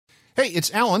Hey,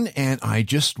 it's Alan, and I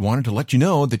just wanted to let you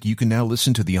know that you can now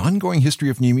listen to the ongoing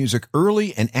history of new music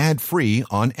early and ad-free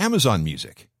on Amazon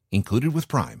Music, included with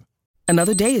Prime.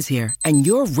 Another day is here, and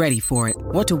you're ready for it.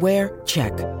 What to wear?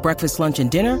 Check. Breakfast, lunch, and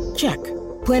dinner? Check.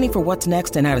 Planning for what's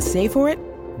next and how to save for it?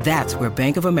 That's where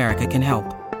Bank of America can help.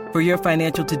 For your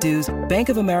financial to-dos, Bank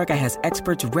of America has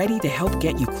experts ready to help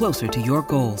get you closer to your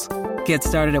goals. Get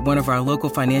started at one of our local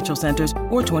financial centers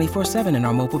or 24/7 in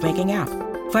our mobile banking app.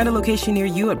 Find a location near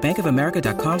you at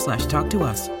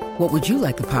bankofamerica.com/talktous. What would you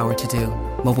like the power to do?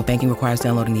 Mobile banking requires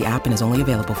downloading the app and is only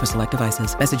available for select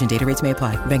devices. Message and data rates may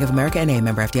apply. Bank of America N.A.,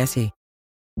 member FDIC.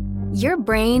 Your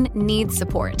brain needs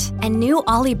support, and new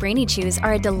Ollie Brainy Chews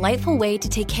are a delightful way to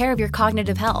take care of your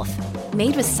cognitive health.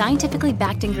 Made with scientifically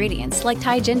backed ingredients like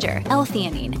Thai ginger,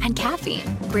 L-theanine, and caffeine,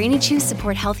 Brainy Chews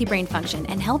support healthy brain function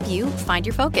and help you find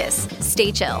your focus,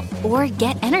 stay chill, or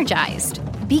get energized.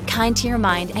 Be kind to your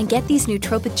mind and get these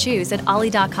nootropic chews at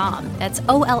ollie.com. That's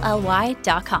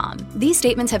OLLY.com. These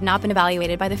statements have not been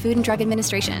evaluated by the Food and Drug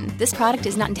Administration. This product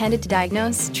is not intended to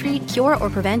diagnose, treat, cure, or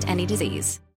prevent any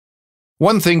disease.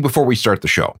 One thing before we start the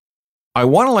show. I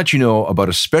want to let you know about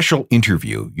a special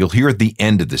interview you'll hear at the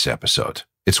end of this episode.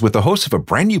 It's with the host of a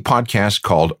brand new podcast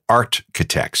called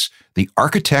Architects, the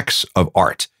Architects of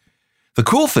Art. The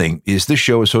cool thing is this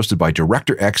show is hosted by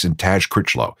Director X and Taj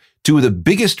Critchlow, two of the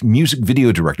biggest music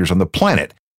video directors on the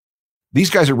planet.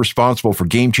 These guys are responsible for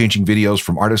game-changing videos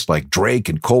from artists like Drake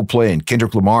and Coldplay and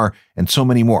Kendrick Lamar and so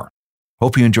many more.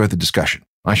 Hope you enjoyed the discussion.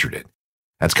 I sure did.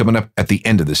 That's coming up at the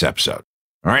end of this episode.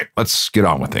 All right, let's get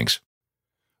on with things.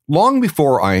 Long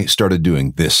before I started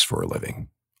doing this for a living,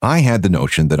 I had the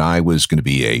notion that I was going to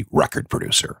be a record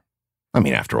producer. I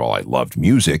mean, after all, I loved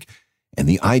music, and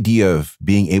the idea of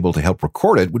being able to help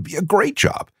record it would be a great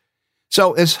job.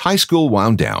 So as high school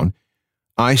wound down,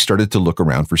 I started to look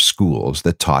around for schools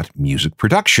that taught music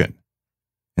production.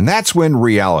 And that's when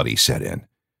reality set in.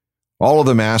 All of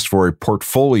them asked for a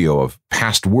portfolio of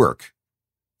past work.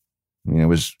 I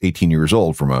was 18 years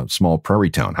old from a small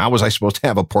prairie town. How was I supposed to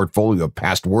have a portfolio of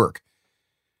past work?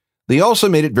 They also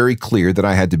made it very clear that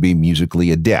I had to be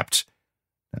musically adept.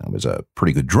 I was a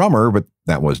pretty good drummer, but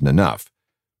that wasn't enough.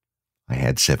 I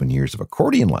had 7 years of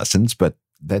accordion lessons, but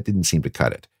that didn't seem to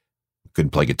cut it. I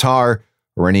couldn't play guitar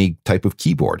or any type of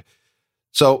keyboard.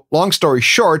 So, long story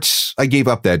short, I gave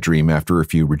up that dream after a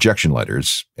few rejection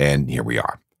letters, and here we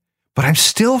are. But I'm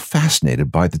still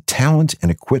fascinated by the talent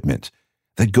and equipment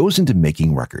that goes into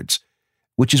making records,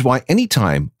 which is why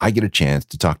anytime I get a chance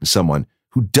to talk to someone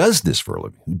who does this for a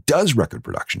living, who does record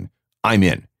production, I'm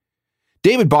in.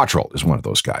 David Bottrill is one of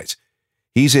those guys.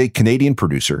 He's a Canadian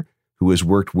producer who has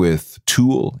worked with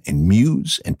Tool and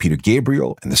Muse and Peter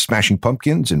Gabriel and the Smashing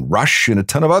Pumpkins and Rush and a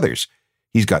ton of others.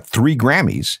 He's got 3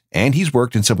 Grammys, and he's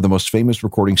worked in some of the most famous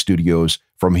recording studios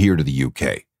from here to the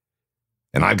UK.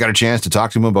 And I've got a chance to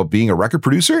talk to him about being a record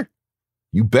producer?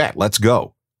 You bet. Let's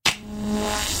go.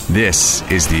 This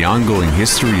is the Ongoing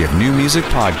History of New Music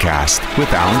podcast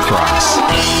with Alan Cross.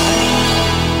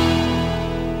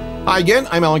 Hi again,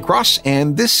 I'm Alan Cross,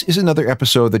 and this is another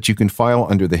episode that you can file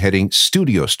under the heading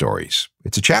Studio Stories.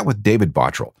 It's a chat with David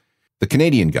Bottrill, the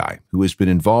Canadian guy who has been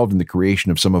involved in the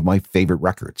creation of some of my favorite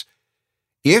records.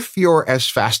 If you're as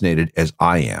fascinated as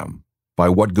I am by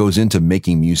what goes into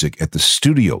making music at the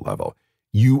studio level,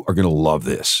 you are going to love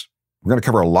this. We're going to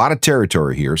cover a lot of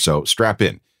territory here, so strap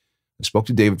in. I spoke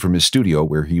to David from his studio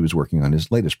where he was working on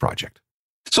his latest project.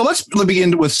 So let's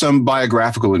begin with some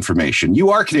biographical information. You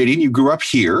are Canadian. You grew up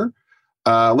here.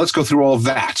 Let's go through all of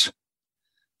that.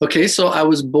 Okay, so I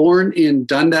was born in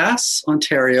Dundas,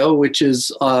 Ontario, which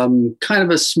is kind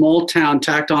of a small town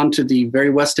tacked on to the very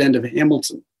west end of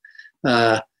Hamilton.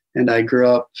 And I grew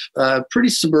up pretty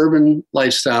suburban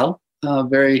lifestyle,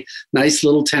 very nice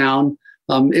little town.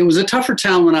 It was a tougher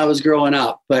town when I was growing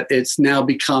up, but it's now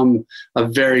become a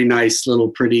very nice little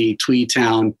pretty twee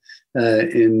town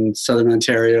in southern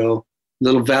Ontario,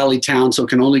 little valley town, so it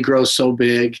can only grow so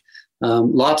big.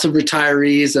 Lots of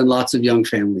retirees and lots of young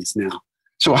families now.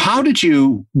 So how did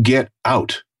you get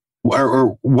out?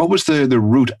 Or what was the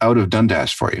route out of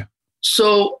Dundas for you?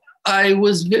 So I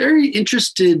was very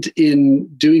interested in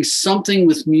doing something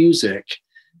with music.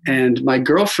 And my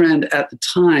girlfriend at the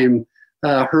time,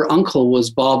 her uncle was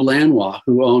Bob Lanois,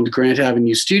 who owned Grant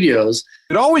Avenue Studios.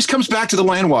 It always comes back to the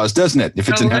Lanois, doesn't it? If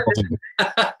it's in Hamilton.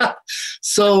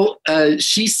 So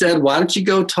she said, why don't you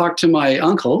go talk to my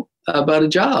uncle about a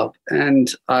job?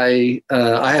 And I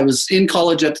was in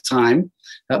college at the time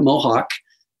at Mohawk,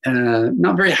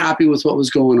 not very happy with what was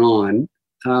going on.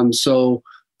 So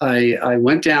I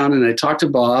went down and I talked to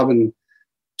Bob and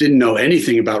didn't know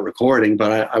anything about recording,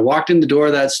 but I walked in the door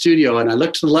of that studio and I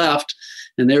looked to the left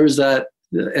and there was that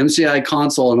the MCI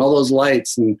console and all those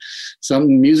lights, and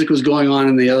some music was going on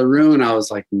in the other room. And I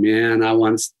was like, man, I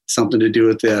want something to do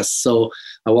with this. So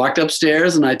I walked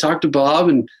upstairs and I talked to Bob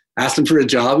and asked him for a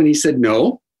job. And he said,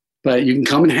 no, but you can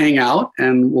come and hang out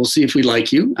and we'll see if we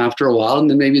like you after a while. And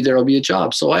then maybe there'll be a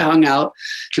job. So I hung out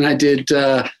and I did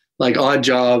like odd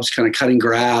jobs, kind of cutting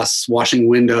grass, washing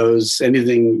windows,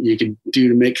 anything you could do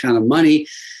to make kind of money.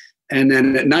 And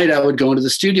then at night I would go into the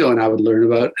studio and I would learn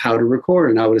about how to record,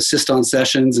 and I would assist on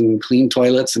sessions and clean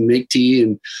toilets and make tea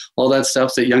and all that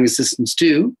stuff that young assistants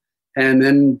do. And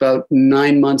then about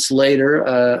 9 months later,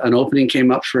 an opening came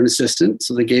up for an assistant.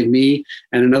 So they gave me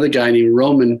and another guy named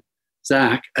Roman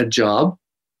Zach a job,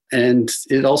 and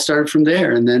it all started from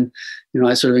there. And then,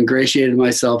 I sort of ingratiated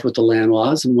myself with the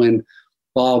Lanois. And when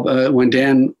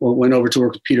Dan went over to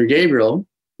work with Peter Gabriel,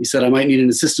 he said, I might need an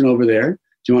assistant over there.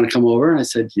 Do you want to come over? And I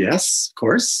said, yes, of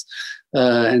course.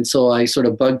 And so I sort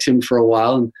of bugged him for a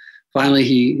while. And finally,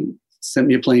 he sent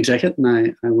me a plane ticket.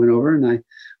 And I went over and I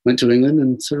went to England,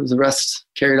 and sort of the rest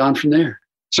carried on from there.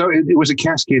 So it was a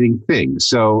cascading thing.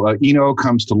 So Eno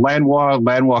comes to Lanois,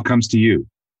 Lanois comes to you.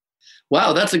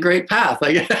 Wow, that's a great path.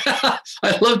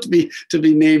 I'd love to be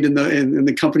named in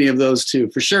the company of those two,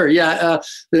 for sure. Yeah,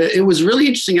 it was really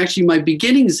interesting. Actually, my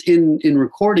beginnings in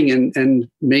recording and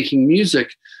making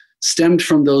music stemmed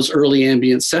from those early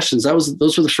ambient sessions.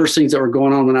 Those were the first things that were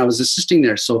going on when I was assisting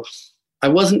there. So I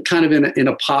wasn't kind of in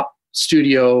a pop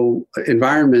studio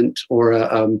environment, or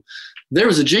there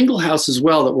was a jingle house as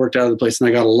well that worked out of the place, and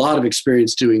I got a lot of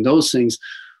experience doing those things.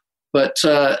 But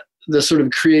the sort of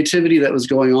creativity that was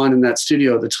going on in that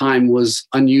studio at the time was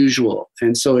unusual,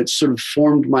 and so it sort of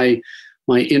formed my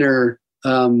inner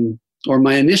or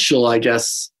my initial, I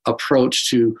guess, approach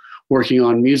to working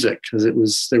on music,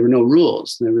 because there were no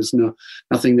rules. There was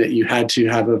nothing that you had to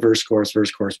have a verse, chorus,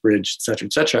 bridge, et cetera,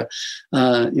 et cetera.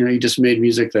 You just made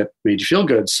music that made you feel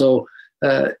good. So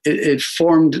it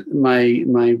formed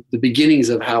the beginnings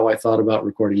of how I thought about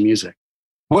recording music.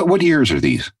 What years are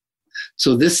these?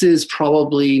 So this is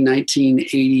probably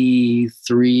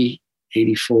 1983,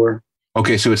 84.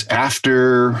 Okay, so it's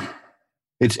after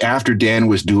Dan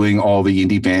was doing all the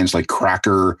indie bands like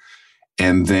Cracker,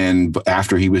 and then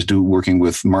after he was working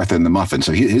with Martha and the Muffins.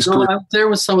 So there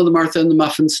was some of the Martha and the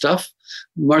Muffins stuff.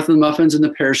 Martha and the Muffins and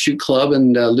the Parachute Club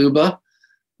and Luba.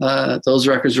 Those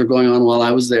records were going on while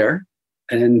I was there.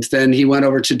 And then he went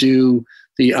over to do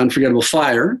the Unforgettable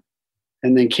Fire,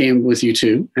 and then came with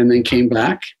U2, and then came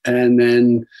back. And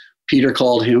then Peter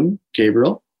called him,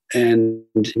 Gabriel, and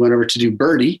he went over to do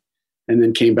Birdie, and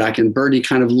then came back. And Birdie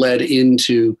kind of led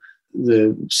into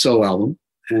the So album.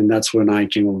 And that's when I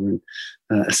came over and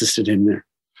assisted him there.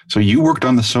 So you worked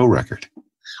on the So record?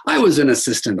 I was an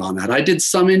assistant on that. I did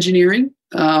some engineering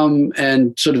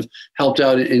and sort of helped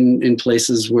out in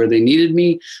places where they needed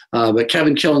me. But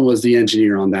Kevin Killen was the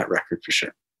engineer on that record for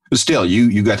sure. But still,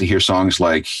 you got to hear songs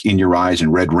like In Your Eyes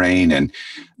and Red Rain and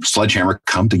Sledgehammer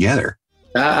come together.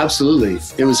 Absolutely.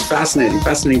 It was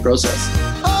fascinating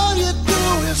process. All you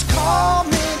do is call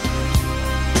me.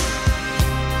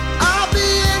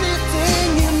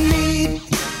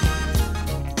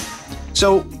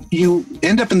 So you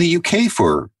end up in the UK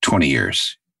for 20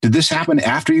 years. Did this happen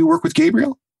after you worked with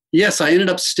Gabriel? Yes, I ended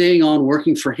up staying on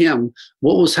working for him.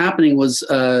 What was happening was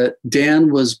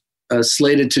Dan was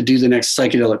slated to do the next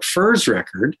Psychedelic Furs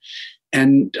record.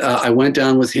 And I went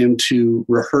down with him to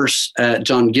rehearse at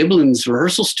John Giblin's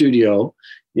rehearsal studio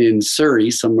in Surrey,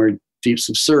 somewhere deeps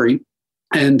of Surrey.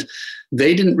 And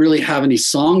they didn't really have any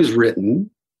songs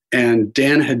written. And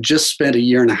Dan had just spent 1.5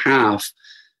 years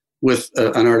with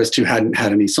an artist who hadn't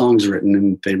had any songs written,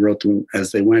 and they wrote them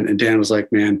as they went. And Dan was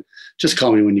like, man, just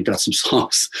call me when you got some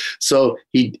songs. So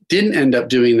he didn't end up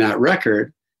doing that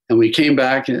record. And we came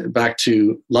back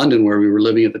to London, where we were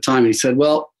living at the time. And he said,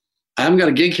 well, I haven't got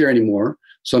a gig here anymore,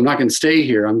 so I'm not going to stay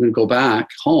here. I'm going to go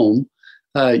back home.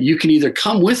 You can either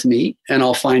come with me and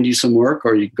I'll find you some work,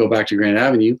 or you can go back to Grand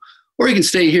Avenue, or you can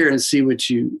stay here and see what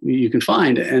you can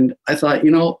find. And I thought,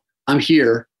 I'm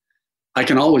here. I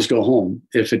can always go home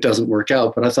if it doesn't work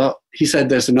out. But I thought, he said,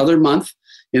 there's another month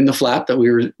in the flat that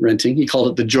we were renting. He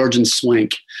called it the Georgian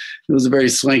Swank. It was a very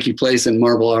swanky place in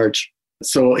Marble Arch.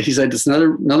 So he said, it's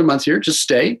another month here, just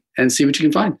stay and see what you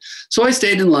can find. So I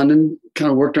stayed in London,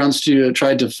 kind of worked around the studio,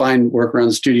 tried to find work around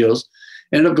the studios,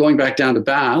 ended up going back down to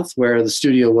Bath, where the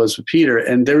studio was with Peter.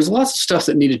 And there was lots of stuff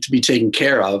that needed to be taken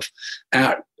care of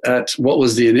at what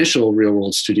was the initial Real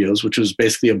World Studios, which was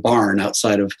basically a barn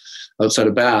outside of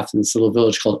Bath in this little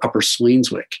village called Upper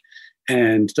Swainswick.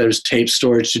 And there's tape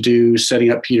storage to do, setting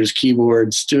up Peter's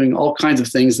keyboards, doing all kinds of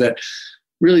things that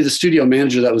really the studio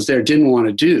manager that was there didn't want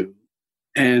to do.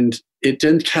 And it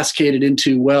then cascaded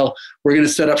into, well, we're going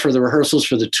to set up for the rehearsals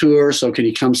for the tour. So can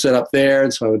you come set up there?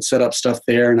 And so I would set up stuff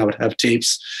there, and I would have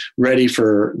tapes ready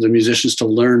for the musicians to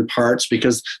learn parts,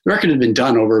 because the record had been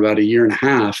done over about a year and a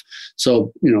half.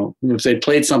 So, if they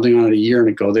played something on it a year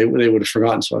ago, they would have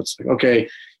forgotten. So it's like, okay,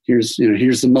 here's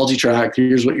the multi-track,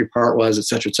 here's what your part was, et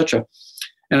cetera, et cetera.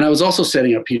 And I was also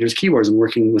setting up Peter's keyboards and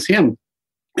working with him.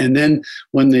 And then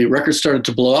when the record started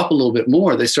to blow up a little bit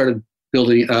more, they started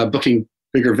booking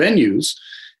bigger venues.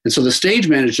 And so the stage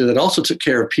manager that also took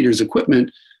care of Peter's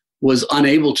equipment was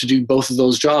unable to do both of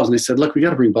those jobs. And they said, look, we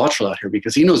got to bring Bottrell out here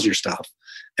because he knows your stuff.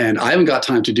 And I haven't got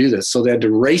time to do this. So they had to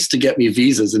race to get me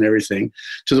visas and everything,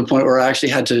 to the point where I actually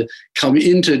had to come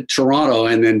into Toronto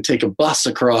and then take a bus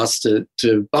across to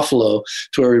Buffalo,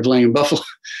 to where we were playing in Buffalo.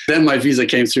 Then my visa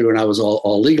came through and I was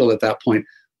all legal at that point.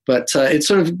 But it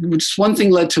sort of, just one thing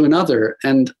led to another.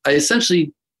 And I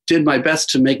essentially did my best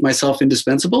to make myself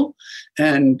indispensable.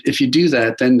 And if you do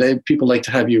that, then people like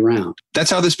to have you around. That's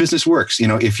how this business works.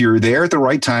 If you're there at the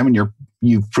right time and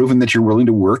you've proven that you're willing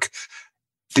to work,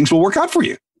 things will work out for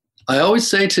you. I always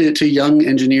say to young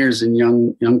engineers and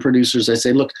young producers, I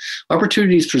say, look,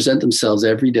 opportunities present themselves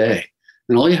every day.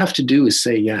 And all you have to do is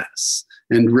say yes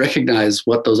and recognize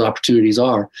what those opportunities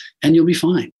are, and you'll be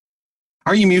fine.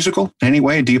 Are you musical in any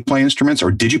way? Do you play instruments, or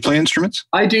did you play instruments?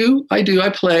 I do. I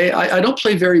play. I don't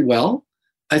play very well.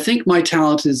 I think my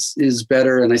talent is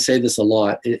better, and I say this a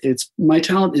lot. My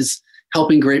talent is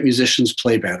helping great musicians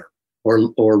play better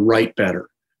or write better.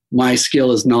 My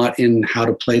skill is not in how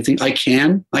to play things. I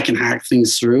can hack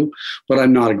things through, but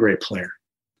I'm not a great player.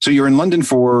 So you're in London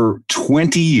for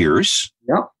 20 years.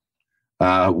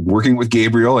 Yep. Working with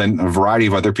Gabriel and a variety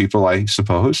of other people, I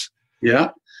suppose. Yeah.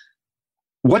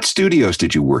 What studios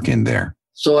did you work in there?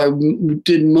 So I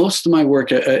did most of my work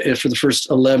for the first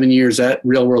 11 years at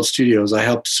Real World Studios. I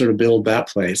helped sort of build that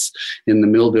place in the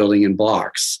Mill Building in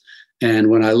Box. And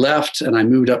when I left and I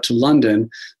moved up to London,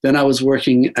 then I was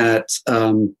working at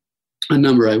a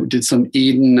number. I did some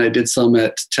Eden, I did some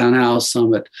at Townhouse,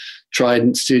 some at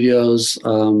Trident Studios.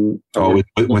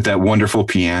 With that wonderful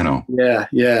piano.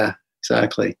 Yeah,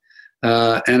 exactly.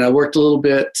 And I worked a little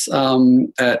bit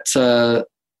at...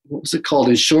 what was it called,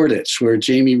 in Shoreditch, where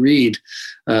Jamie Reed,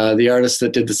 the artist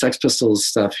that did the Sex Pistols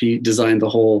stuff, he designed the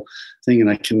whole thing. And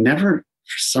I can never,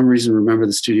 for some reason, remember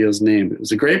the studio's name. It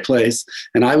was a great place.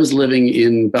 And I was living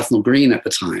in Bethnal Green at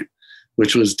the time,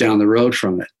 which was down the road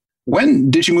from it.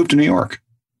 When did you move to New York?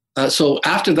 So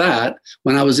after that,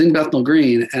 when I was in Bethnal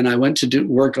Green and I went to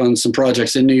work on some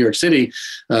projects in New York City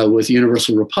with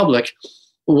Universal Republic,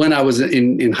 when I was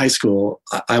in high school,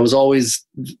 I was always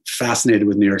fascinated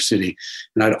with New York City,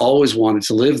 and I'd always wanted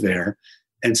to live there.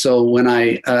 And so when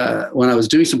I was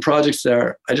doing some projects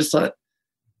there, I just thought,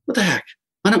 what the heck?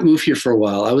 Why not move here for a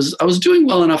while? I was doing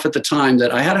well enough at the time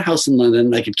that I had a house in London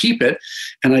and I could keep it.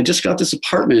 And I just got this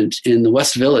apartment in the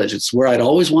West Village. It's where I'd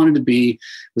always wanted to be. It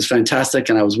was fantastic.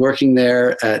 And I was working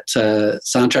there at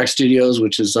Soundtrack Studios,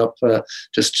 which is up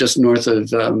just north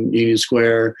of Union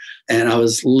Square. And I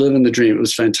was living the dream. It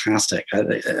was fantastic. I had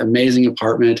an amazing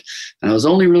apartment. And I was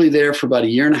only really there for about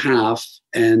a year and a half.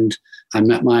 And I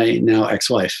met my now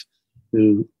ex-wife,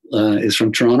 who is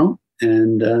from Toronto.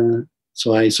 And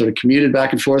so I sort of commuted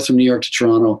back and forth from New York to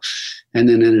Toronto, and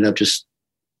then ended up just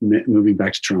moving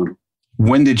back to Toronto.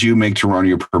 When did you make Toronto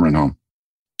your permanent home?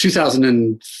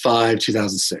 2005,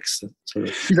 2006. So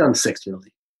 2006,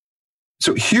 really.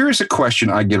 So here's a question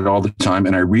I get all the time,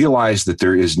 and I realize that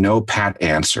there is no pat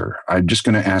answer. I'm just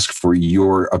going to ask for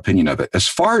your opinion of it. As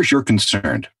far as you're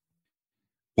concerned,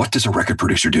 what does a record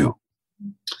producer do?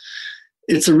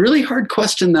 It's a really hard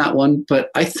question, that one,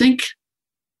 but I think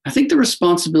the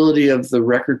responsibility of the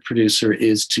record producer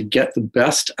is to get the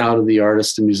best out of the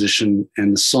artist and musician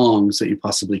and the songs that you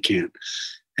possibly can.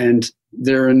 And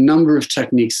there are a number of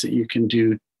techniques that you can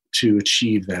do to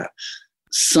achieve that.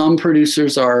 Some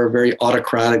producers are very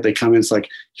autocratic. They come in, it's like,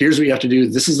 here's what you have to do.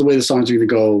 This is the way the songs are going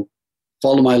to go.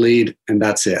 Follow my lead, and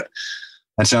that's it.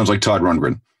 That sounds like Todd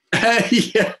Rundgren.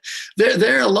 Yeah,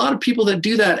 there are a lot of people that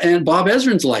do that. And Bob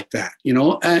Ezrin's like that,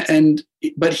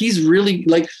 but he's really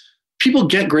like, people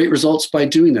get great results by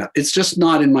doing that. It's just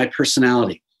not in my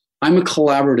personality. I'm a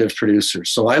collaborative producer.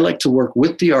 So I like to work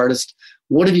with the artist.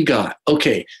 What have you got?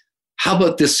 Okay, how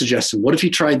about this suggestion? What if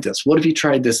you tried this? What if you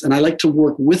tried this? And I like to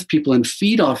work with people and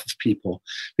feed off of people,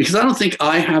 because I don't think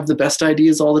I have the best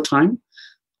ideas all the time.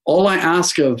 All I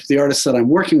ask of the artists that I'm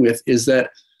working with is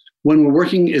that when we're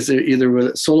working either with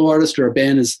a solo artist or a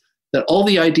band, is that all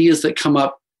the ideas that come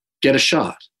up get a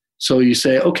shot. So you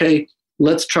say, okay,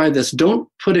 let's try this. Don't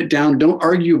put it down. Don't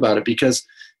argue about it, because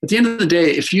at the end of the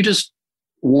day, if you just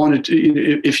wanted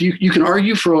to, if you can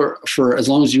argue for as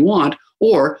long as you want,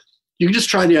 or you can just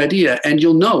try the idea and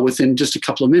you'll know within just a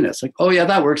couple of minutes, like, oh yeah,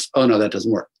 that works. Oh no, that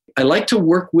doesn't work. I like to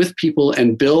work with people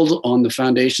and build on the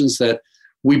foundations that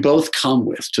we both come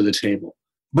with to the table.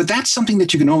 But that's something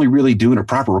that you can only really do in a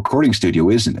proper recording studio,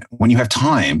 isn't it? When you have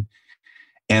time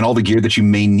and all the gear that you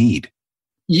may need.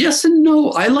 Yes and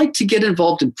no. I like to get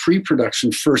involved in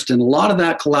pre-production first, and a lot of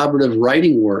that collaborative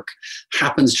writing work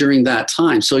happens during that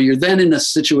time. So you're then in a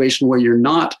situation where you're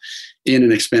not in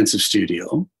an expensive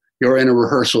studio. You're in a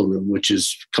rehearsal room, which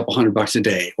is a couple $100 a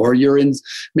day, or you're in,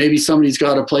 maybe somebody's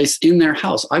got a place in their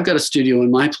house. I've got a studio in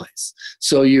my place.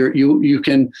 So you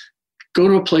can go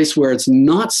to a place where it's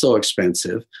not so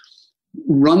expensive,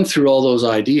 run through all those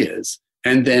ideas,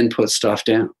 and then put stuff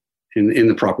down in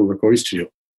the proper recording studio.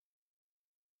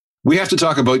 We have to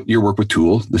talk about your work with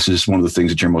Tool. This is one of the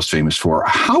things that you're most famous for.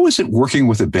 How is it working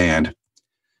with a band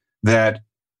that,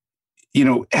 you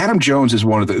know, Adam Jones is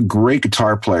one of the great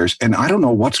guitar players, and I don't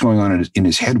know what's going on in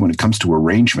his head when it comes to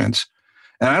arrangements.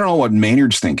 And I don't know what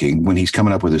Maynard's thinking when he's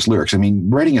coming up with his lyrics. I mean,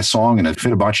 writing a song in a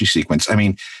Fibonacci sequence. I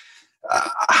mean,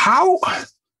 how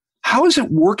is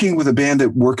it working with a band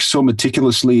that works so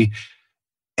meticulously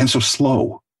and so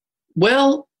slow?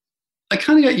 Well, I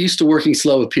kind of got used to working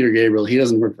slow with Peter Gabriel. He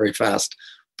doesn't work very fast.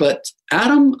 But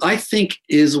Adam, I think,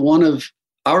 is one of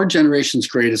our generation's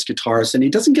greatest guitarists, and he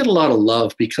doesn't get a lot of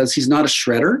love because he's not a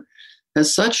shredder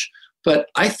as such. But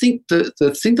I think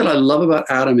the thing that I love about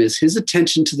Adam is his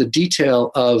attention to the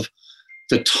detail of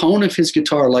the tone of his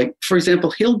guitar. Like, for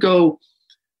example, he'll go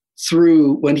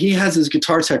through, when he has his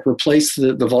guitar tech replace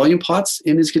the volume pots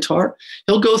in his guitar,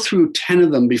 he'll go through 10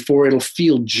 of them before it'll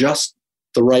feel just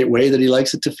the right way that he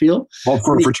likes it to feel. Well,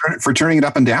 for turning it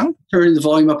up and down? Turning the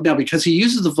volume up and down, because he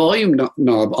uses the volume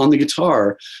knob on the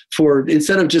guitar for,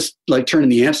 instead of just like turning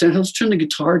the amps down, he'll just turn the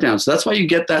guitar down. So that's why you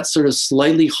get that sort of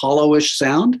slightly hollowish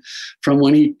sound from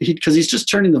when because he's just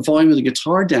turning the volume of the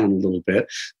guitar down a little bit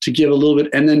to give a little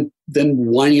bit, and then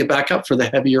winding it back up for the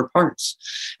heavier parts.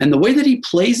 And the way that he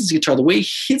plays his guitar, the way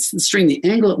he hits the string, the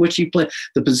angle at which he plays,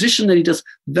 the position that he does,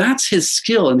 that's his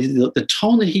skill. And the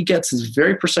tone that he gets is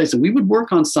very precise. And we would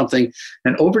work on something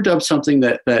and overdub something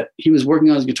that he was working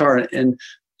on his guitar, and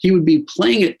he would be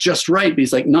playing it just right, but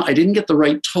he's like, no, I didn't get the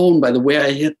right tone by the way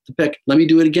I hit the pick. Let me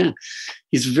do it again.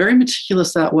 He's very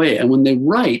meticulous that way. And when they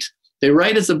write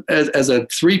as a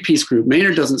three-piece group.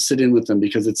 Maynard doesn't sit in with them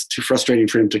because it's too frustrating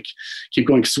for him to keep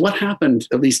going. Because what happened,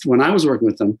 at least when I was working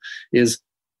with them, is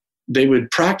they would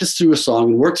practice through a song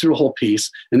and work through a whole piece,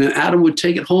 and then Adam would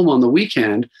take it home on the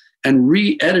weekend and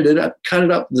re-edit it up, cut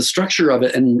it up, the structure of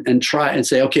it, and try and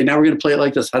say, okay, now we're going to play it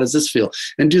like this. How does this feel?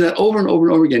 And do that over and over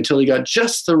and over again until he got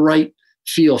just the right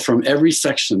feel from every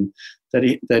section that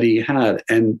he had.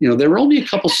 And there were only a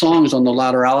couple songs on the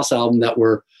Lateralis album that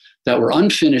were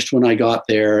unfinished when I got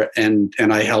there, and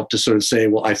I helped to sort of say,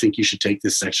 well, I think you should take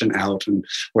this section out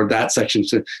or that section,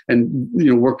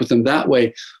 and work with them that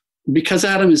way, because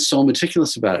Adam is so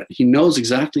meticulous about it. He knows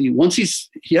exactly,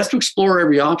 he has to explore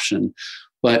every option,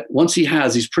 but once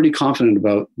he's pretty confident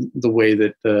about the way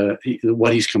that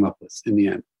what he's come up with in the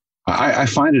end. I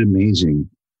find it amazing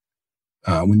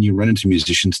when you run into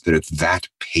musicians that are that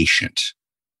patient,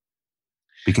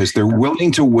 because they're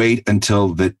willing to wait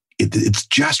until it's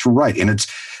just right. And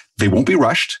they won't be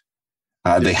rushed.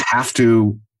 They have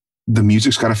to, the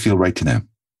music's got to feel right to them.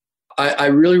 I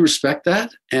really respect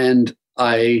that. And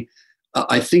I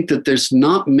think that there's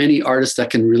not many artists that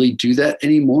can really do that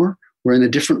anymore. We're in a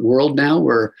different world now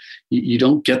where you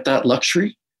don't get that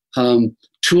luxury.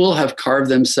 Tool have carved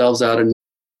themselves out.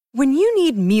 When you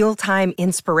need mealtime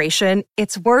inspiration,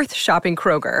 it's worth shopping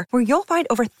Kroger, where you'll find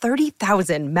over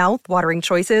 30,000 mouth-watering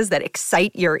choices that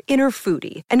excite your inner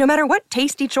foodie. And no matter what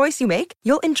tasty choice you make,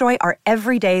 you'll enjoy our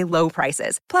everyday low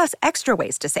prices, plus extra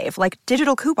ways to save, like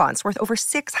digital coupons worth over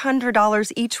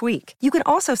 $600 each week. You can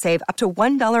also save up to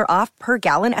 $1 off per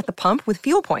gallon at the pump with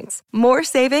fuel points. More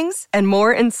savings and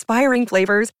more inspiring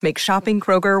flavors make shopping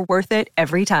Kroger worth it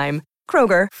every time.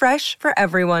 Kroger, fresh for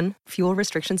everyone. Fuel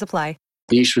restrictions apply.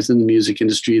 Niche within the music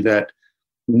industry that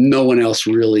no one else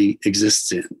really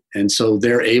exists in. And so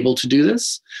they're able to do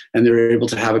this, and they're able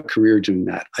to have a career doing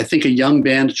that. I think a young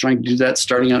band trying to do that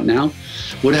starting out now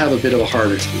would have a bit of a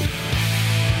harder time.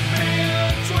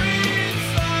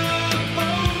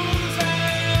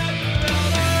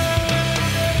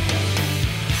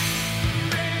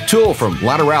 Tool from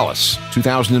Lateralis,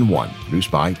 2001,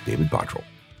 produced by David Bottrell.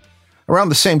 Around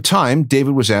the same time,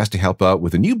 David was asked to help out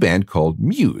with a new band called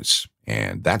Muse,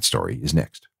 and that story is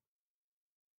next.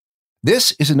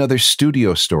 This is another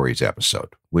Studio Stories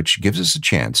episode, which gives us a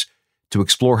chance to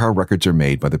explore how records are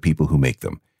made by the people who make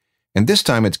them. And this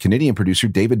time it's Canadian producer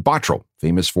David Bottrell,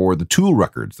 famous for the Tool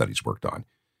records that he's worked on.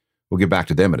 We'll get back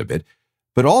to them in a bit,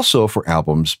 but also for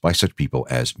albums by such people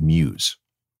as Muse.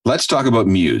 Let's talk about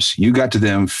Muse. You got to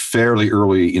them fairly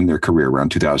early in their career, around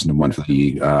 2001 for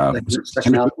the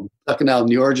second album,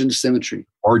 The Origin to Symmetry.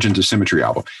 Origin to Symmetry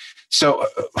album. So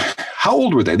how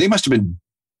old were they? They must have been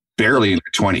barely in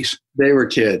their 20s. They were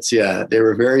kids, yeah. They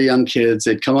were very young kids.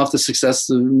 They'd come off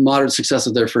the moderate success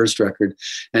of their first record,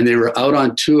 and they were out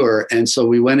on tour. And so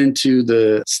we went into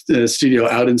the studio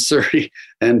out in Surrey,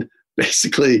 and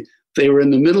basically they were in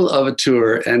the middle of a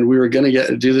tour, and we were going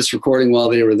to do this recording while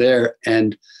they were there.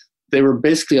 And they were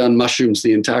basically on mushrooms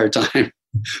the entire time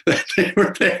that they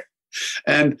were there.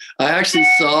 And I actually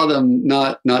saw them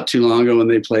not too long ago when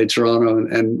they played Toronto,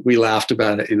 and we laughed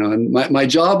about it, And my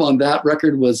job on that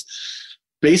record was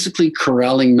basically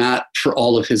corralling Matt for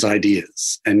all of his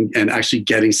ideas and actually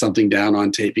getting something down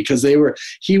on tape, because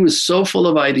he was so full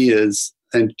of ideas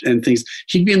and things.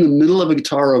 He'd be in the middle of a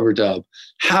guitar overdub,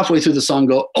 halfway through the song,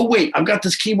 go, "Oh wait, I've got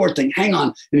this keyboard thing. Hang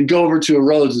on," and he'd go over to a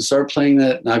Rhodes and start playing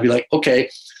that, and I'd be like, "Okay,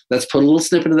 let's put a little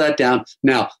snippet of that down.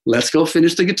 Now let's go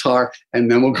finish the guitar, and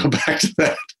then we'll go back to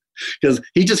that," because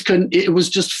he just couldn't. It was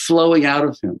just flowing out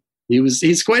of him.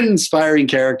 He's quite an inspiring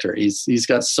character. He's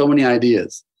got so many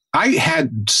ideas. I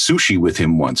had sushi with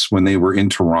him once when they were in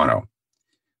Toronto,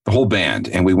 the whole band,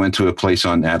 and we went to a place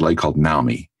on Adelaide called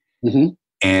Naomi. Mm-hmm.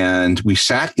 And we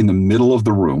sat in the middle of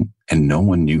the room, and no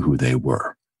one knew who they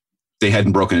were. They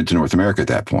hadn't broken into North America at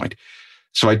that point.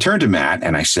 So I turned to Matt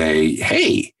and I say,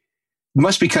 "Hey, it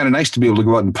must be kind of nice to be able to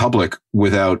go out in public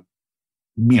without,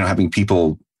 having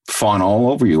people fawn all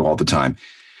over you all the time."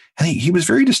 And he was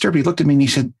very disturbed. He looked at me and he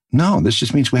said, "No, this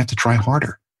just means we have to try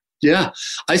harder." Yeah.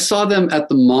 I saw them at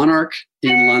the Monarch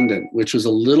in London, which was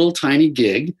a little tiny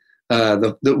gig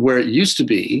where it used to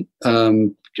be,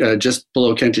 just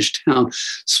below Kentish Town,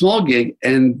 small gig.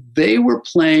 And they were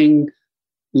playing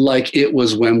like it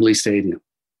was Wembley Stadium.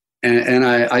 And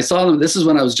I saw them. This is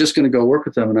when I was just going to go work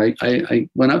with them. And I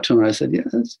went up to him and I said, "Yeah,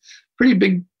 that's pretty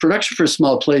big production for a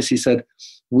small place." He said,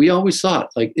 "We always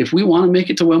thought, like, if we want to make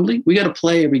it to Wembley, we got to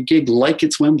play every gig like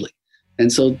it's Wembley."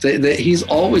 And so he's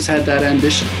always had that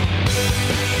ambition.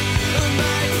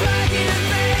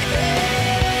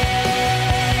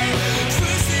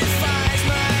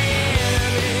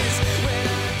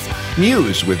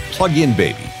 Muse with Plug In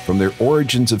Baby from their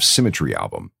Origins of Symmetry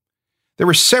album. There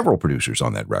were several producers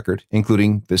on that record,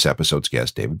 including this episode's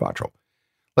guest, David Bottrell.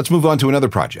 Let's move on to another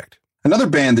project. Another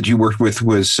band that you worked with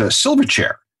was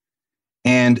Silverchair.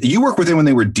 And you worked with them when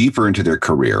they were deeper into their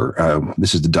career.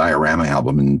 This is the Diorama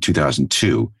album in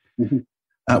 2002.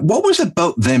 Mm-hmm. What was it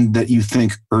about them that you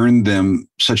think earned them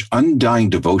such undying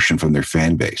devotion from their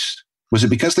fan base? Was it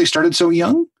because they started so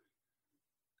young?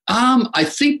 I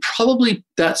think probably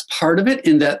that's part of it,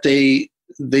 in that they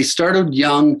started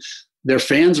young, their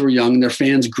fans were young, and their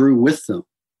fans grew with them.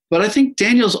 But I think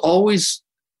Daniel's always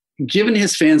given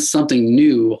his fans something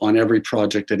new on every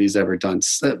project that he's ever done,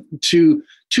 to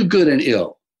good and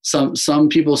ill. Some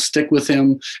people stick with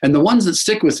him, and the ones that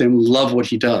stick with him love what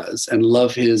he does and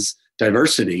love his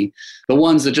diversity. The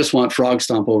ones that just want Frog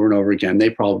Stomp over and over again, they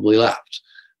probably left.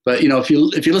 But if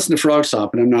you listen to Frog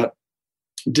Stomp, and I'm not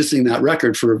dissing that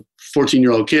record for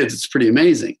 14-year-old kids, it's pretty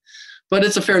amazing. But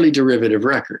it's a fairly derivative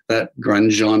record, that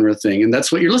grunge genre thing. And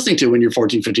that's what you're listening to when you're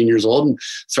 14, 15 years old and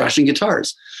thrashing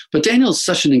guitars. But Daniel's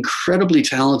such an incredibly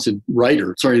talented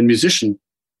and musician,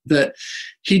 that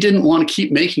he didn't want to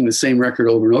keep making the same record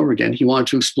over and over again. He wanted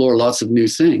to explore lots of new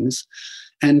things.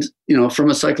 And, from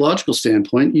a psychological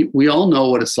standpoint, we all know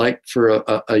what it's like for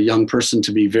a young person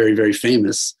to be very, very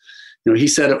famous. He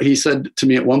said to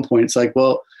me at one point, it's like,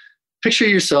 well, picture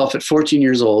yourself at 14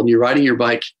 years old and you're riding your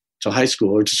bike to high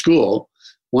school or to school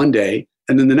one day,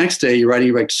 and then the next day you're riding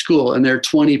your bike to school and there are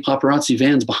 20 paparazzi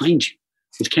vans behind you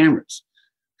with cameras.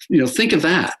 Think of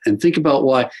that, and think about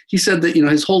why. He said that,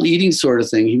 his whole eating sort of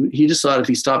thing, he just thought if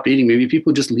he stopped eating, maybe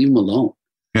people would just leave him alone.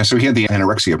 Yeah, so he had the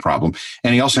anorexia problem,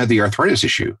 and he also had the arthritis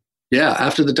issue. Yeah,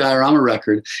 after the Diorama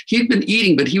record, he'd been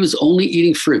eating, but he was only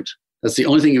eating fruit. That's the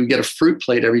only thing. He would get a fruit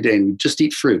plate every day and he'd just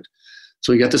eat fruit.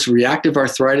 So he got this reactive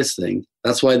arthritis thing.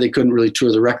 That's why they couldn't really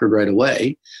tour the record right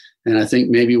away. And I think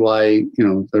maybe why,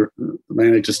 the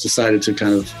Atlantic just decided to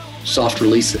kind of soft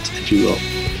release it, if you will.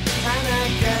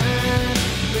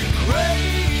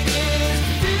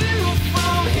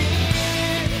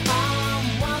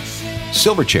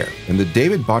 Silverchair and the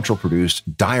David Bottrell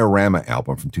produced Diorama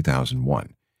album from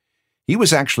 2001. He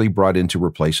was actually brought in to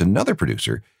replace another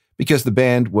producer because the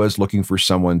band was looking for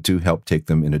someone to help take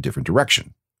them in a different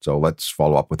direction. So let's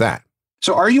follow up with that.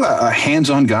 So are you a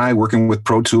hands-on guy working with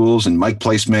Pro Tools and mic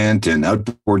placement and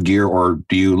outboard gear, or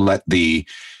do you let the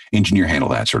engineer handle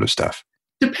that sort of stuff?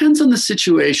 Depends on the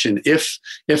situation. If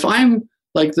I'm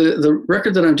like the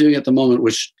record that I'm doing at the moment,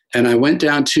 and I went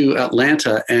down to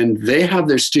Atlanta and they have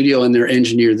their studio and their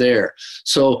engineer there.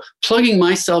 So plugging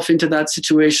myself into that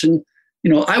situation,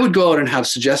 I would go out and have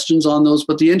suggestions on those,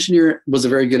 but the engineer was a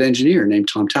very good engineer named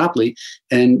Tom Tapley,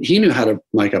 and he knew how to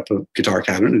mic up a guitar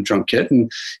cabinet and a drum kit.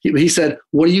 And he said,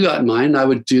 what do you got in mind? And I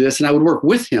would do this, and I would work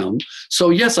with him. So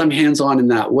yes, I'm hands-on in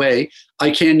that way. I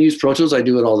can use Pro Tools. I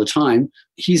do it all the time.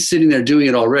 He's sitting there doing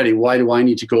it already. Why do I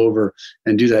need to go over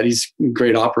and do that? He's a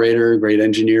great operator, great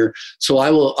engineer. So I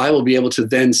will be able to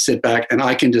then sit back and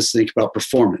I can just think about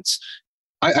performance.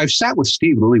 I've sat with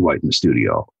Steve Lillywhite in the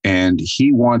studio, and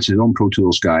he wants his own Pro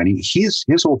Tools guy. And his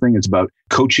whole thing is about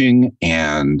coaching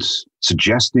and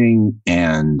suggesting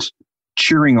and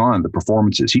cheering on the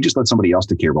performances. He just lets somebody else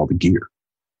take care of all the gear.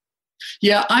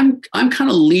 Yeah, I'm kind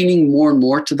of leaning more and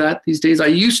more to that these days. I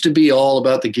used to be all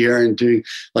about the gear and doing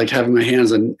having my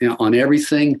hands on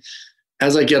everything.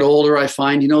 As I get older, I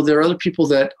find, there are other people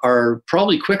that are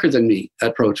probably quicker than me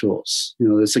at Pro Tools.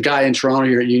 There's a guy in Toronto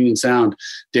here at Union Sound,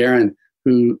 Darren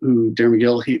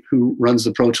McGill, who runs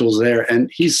the Pro Tools there, and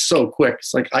he's so quick.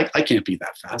 It's like I can't be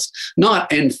that fast.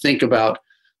 And think about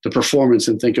the performance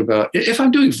and think about if I'm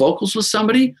doing vocals with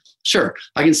somebody. Sure,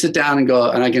 I can sit down and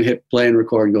go, and I can hit play and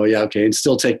record and go, yeah, okay, and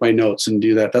still take my notes and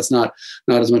do that. That's not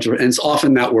as much of it. And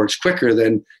often that works quicker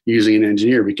than using an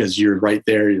engineer because you're right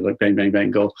there. You're like bang, bang, bang,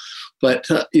 go. But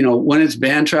when it's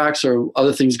band tracks or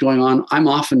other things going on, I'm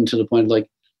often to the point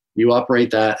you operate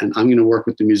that, and I'm going to work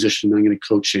with the musician. I'm going to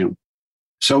coach him.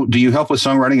 So do you help with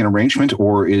songwriting and arrangement,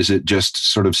 or is it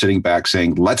just sort of sitting back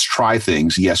saying, let's try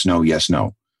things, yes, no, yes,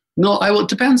 no? No, it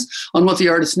depends on what the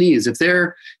artist needs. If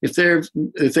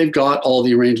they've got all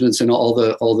the arrangements and all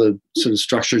the sort of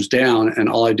structures down, and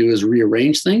all I do is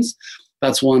rearrange things,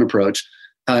 that's one approach.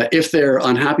 If they're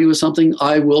unhappy with something,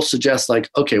 I will suggest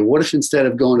okay, what if instead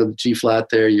of going to the G flat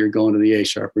there, you're going to the A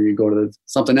sharp, or you go to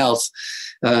something else,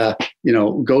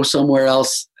 go somewhere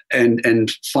else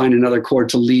and find another chord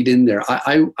to lead in there.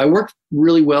 I work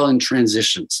really well in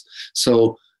transitions.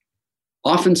 So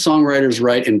often songwriters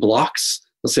write in blocks.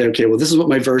 They'll say, okay, well, this is what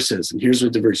my verse is, and here's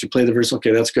what the verse. You play the verse, okay,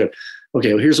 that's good.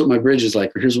 Okay, well, here's what my bridge is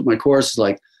like, or here's what my chorus is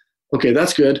like. Okay,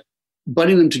 that's good.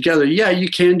 Butting them together, yeah, you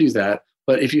can do that.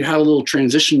 But if you have a little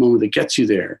transition moment that gets you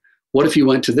there, what if you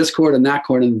went to this chord and that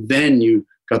chord, and then you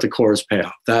got the chorus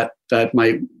payoff? That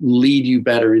might lead you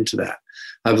better into that.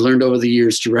 I've learned over the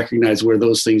years to recognize where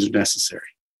those things are necessary.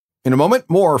 In a moment,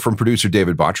 more from producer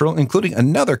David Bottrill, including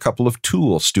another couple of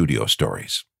Tool studio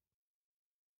stories.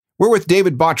 We're with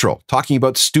David Bottrill talking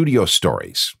about studio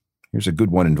stories. Here's a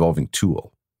good one involving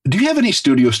Tool. Do you have any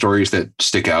studio stories that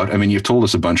stick out? I mean, you've told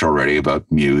us a bunch already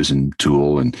about Muse and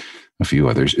Tool and a few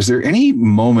others. Is there any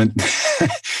moment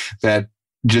that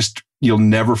just you'll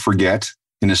never forget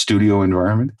in a studio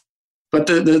environment? But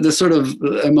the sort of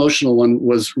emotional one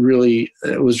was really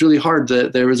hard.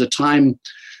 There was a time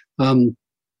when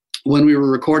we were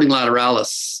recording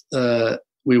Lateralis,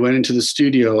 we went into the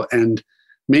studio, and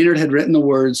Maynard had written the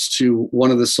words to one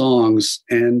of the songs,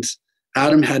 and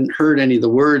Adam hadn't heard any of the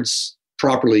words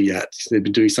properly yet. They'd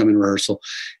been doing some in rehearsal.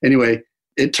 Anyway,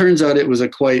 it turns out it was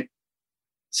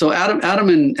so Adam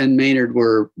and Maynard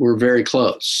were very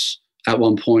close at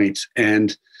one point,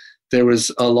 and there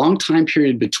was a long time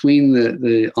period between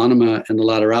the Anima and the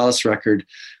Lateralis record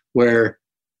where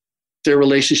their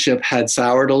relationship had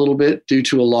soured a little bit due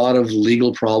to a lot of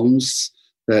legal problems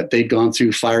that they'd gone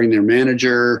through, firing their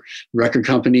manager, record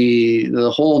company,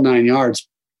 the whole 9 yards.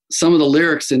 Some of the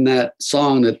lyrics in that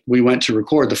song that we went to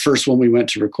record, the first one we went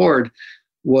to record,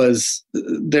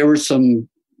 there were some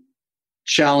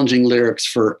challenging lyrics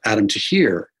for Adam to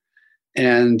hear.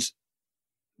 And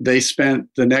they spent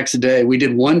the next day, we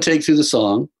did one take through the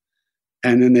song,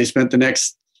 and then they spent the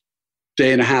next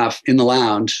day and a half in the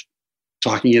lounge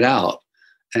talking it out.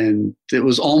 And it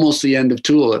was almost the end of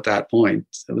Tool at that point.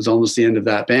 It was almost the end of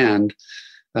that band.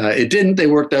 It didn't. They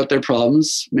worked out their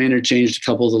problems. Maynard changed a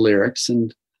couple of the lyrics,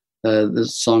 and the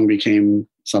song became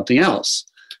something else.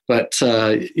 But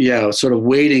sort of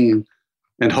waiting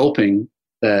and hoping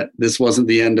that this wasn't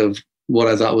the end of what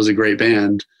I thought was a great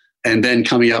band. And then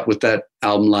coming up with that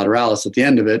album Lateralis at the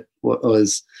end of it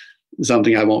was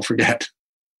something I won't forget.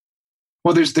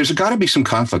 Well, there's got to be some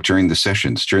conflict during the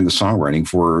sessions, during the songwriting,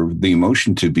 for the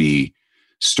emotion to be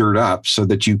stirred up so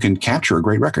that you can capture a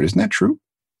great record. Isn't that true?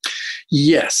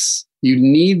 Yes. You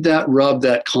need that rub,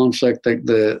 that conflict,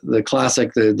 the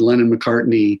classic, the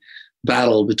Lennon-McCartney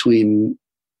battle between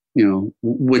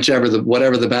whatever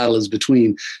the battle is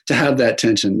between, to have that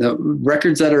tension. The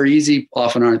records that are easy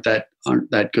often aren't that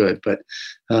good. But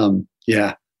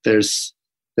there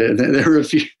are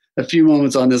a few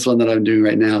moments on this one that I'm doing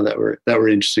right now that were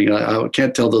interesting. I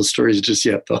can't tell those stories just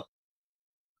yet, though.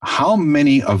 How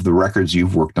many of the records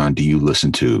you've worked on do you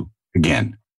listen to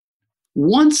again?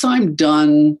 Once I'm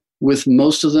done with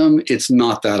most of them, it's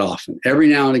not that often. Every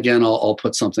now and again, I'll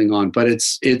put something on, but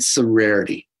it's a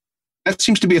rarity. That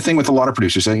seems to be a thing with a lot of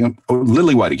producers.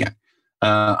 Lillywhite again.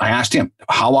 I asked him,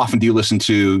 how often do you listen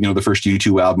to, the first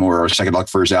U2 album or Psychedelic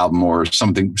Furs album or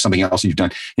something else you've done?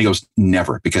 And he goes,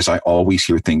 never, because I always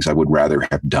hear things I would rather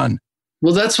have done.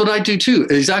 Well, that's what I do too.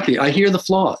 Exactly. I hear the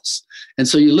flaws. And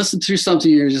so you listen through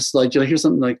something, you're just like, you'll hear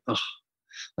something like, oh,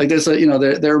 like there's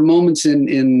there are moments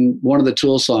in one of the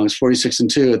Tool songs, 46 and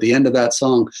 2, at the end of that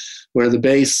song where the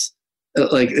bass,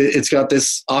 it's got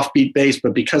this offbeat bass,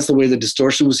 but because the way the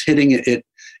distortion was hitting it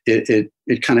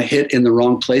kind of hit in the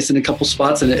wrong place in a couple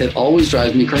spots, and it always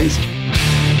drives me crazy.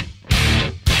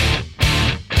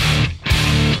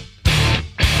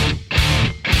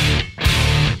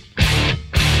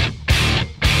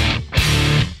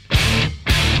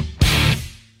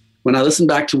 When I listen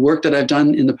back to work that I've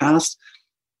done in the past,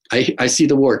 I see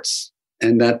the warts,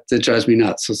 and that drives me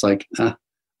nuts. So it's like,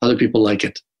 other people like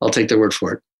it. I'll take their word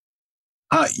for it.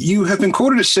 You have been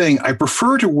quoted as saying, I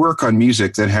prefer to work on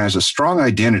music that has a strong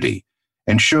identity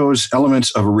and shows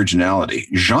elements of originality.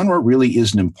 Genre really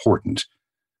isn't important.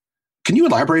 Can you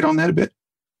elaborate on that a bit?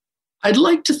 I'd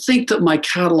like to think that my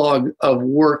catalog of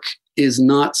work is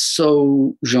not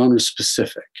so genre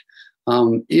specific.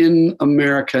 In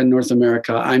America, North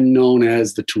America, I'm known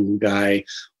as the Tool guy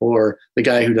or the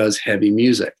guy who does heavy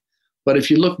music. But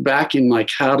if you look back in my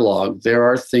catalog, there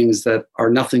are things that are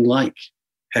nothing like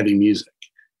heavy music.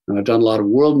 And I've done a lot of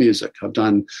world music. I've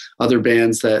done other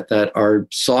bands that are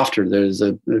softer. There's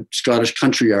a Scottish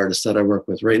country artist that I work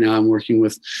with. Right now I'm working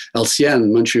with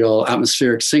LCN, Montreal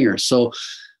atmospheric singer. So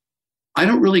I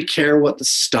don't really care what the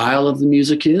style of the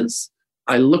music is.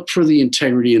 I look for the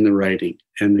integrity in the writing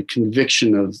and the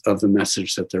conviction of the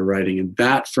message that they're writing. And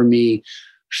that for me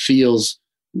feels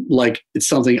like it's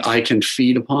something I can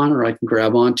feed upon or I can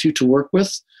grab onto to work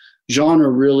with. Genre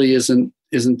really isn't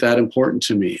that important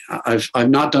to me. I've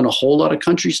not done a whole lot of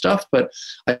country stuff, but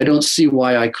I don't see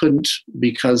why I couldn't,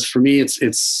 because for me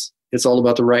it's all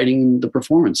about the writing, the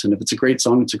performance. And if it's a great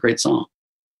song, it's a great song.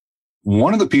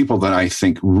 One of the people that I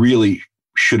think really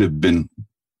should have been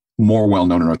more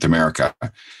well-known in North America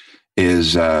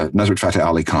is Nusrat Fateh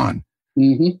Ali Khan,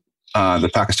 the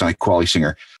Pakistani Qawwali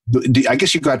singer. I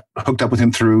guess you got hooked up with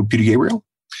him through Peter Gabriel?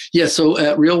 Yeah, so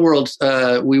at Real World,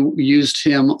 we used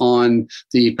him on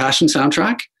the Passion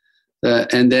soundtrack.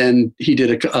 And then he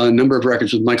did a number of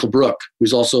records with Michael Brook,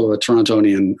 who's also a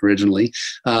Torontonian originally.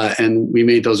 And we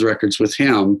made those records with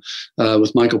him,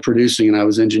 with Michael producing, and I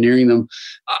was engineering them.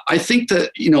 I think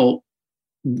that,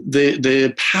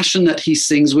 the passion that he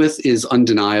sings with is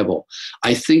undeniable.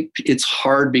 I think it's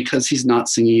hard because he's not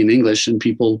singing in English and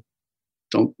people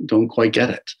don't quite get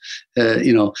it.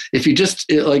 If you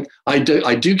just I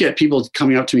do get people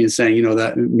coming up to me and saying,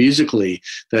 that musically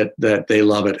that they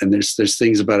love it, and there's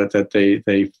things about it that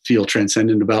they feel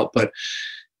transcendent about, but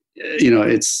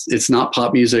it's not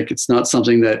pop music. It's not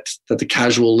something that the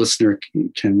casual listener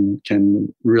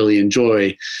can really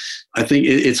enjoy. I think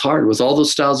it's hard with all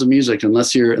those styles of music,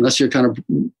 unless you're kind of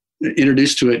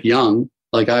introduced to it young,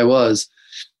 like I was.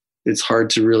 It's hard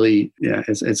to really,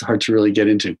 it's hard to really get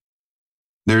into.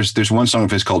 There's one song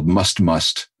of his called Must. The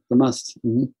Must.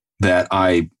 Mm-hmm. That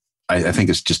I think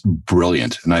is just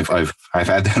brilliant, and I've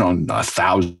had that on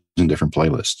 1,000 different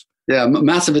playlists. Yeah,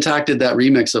 Massive Attack did that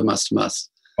remix of Must.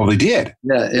 Oh, they did?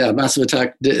 Yeah. Massive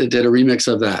Attack did a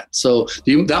remix of that. So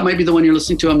that might be the one you're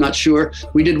listening to. I'm not sure.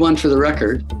 We did one for the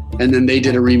record, and then they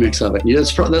did a remix of it. Yeah,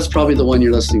 that's probably the one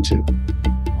you're listening to.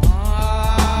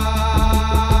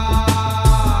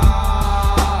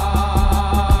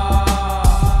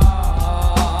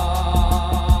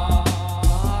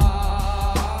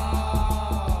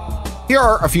 Here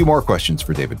are a few more questions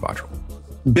for David Bottrill.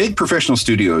 Big professional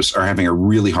studios are having a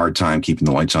really hard time keeping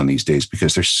the lights on these days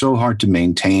because they're so hard to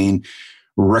maintain.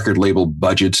 Record label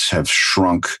budgets have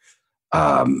shrunk.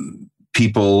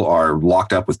 People are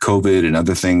locked up with COVID and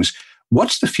other things.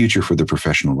 What's the future for the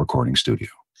professional recording studio?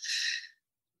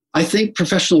 I think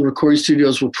professional recording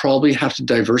studios will probably have to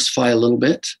diversify a little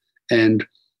bit, and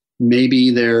maybe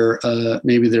their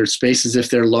spaces,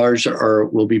 if they're large,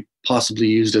 will be possibly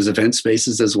used as event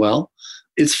spaces as well.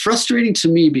 It's frustrating to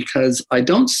me because I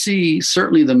don't see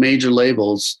certainly the major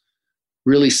labels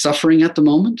really suffering at the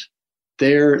moment.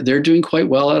 they're doing quite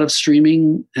well out of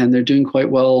streaming, and they're doing quite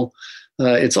well.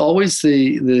 It's always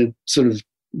the sort of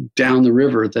down the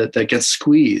river that gets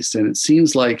squeezed, and it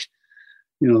seems like,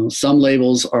 some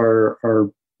labels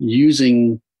are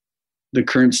using the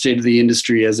current state of the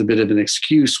industry as a bit of an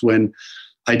excuse when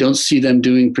I don't see them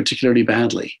doing particularly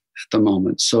badly at the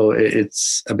moment. So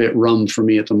it's a bit rum for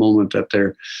me at the moment that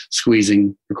they're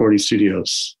squeezing recording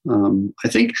studios. I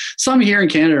think some here in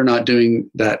Canada are not doing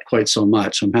that quite so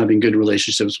much. I'm having good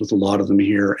relationships with a lot of them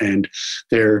here, and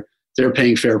they're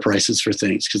paying fair prices for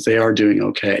things because they are doing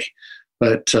okay.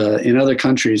 But in other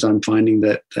countries, I'm finding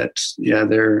that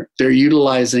they're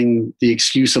utilizing the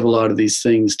excuse of a lot of these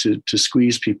things to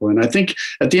squeeze people. And I think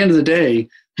at the end of the day,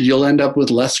 you'll end up with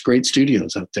less great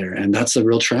studios out there, and that's a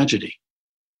real tragedy.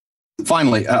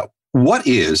 Finally, what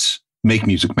is Make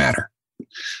Music Matter?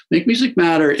 Make Music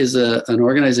Matter is an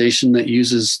organization that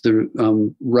uses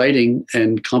the writing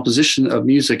and composition of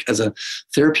music as a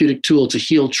therapeutic tool to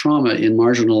heal trauma in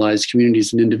marginalized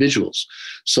communities and individuals.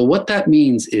 So what that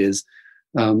means is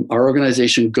our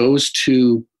organization goes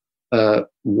to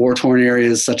war-torn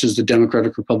areas such as the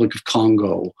Democratic Republic of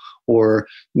Congo or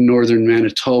northern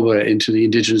Manitoba, into the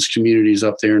Indigenous communities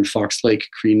up there in Fox Lake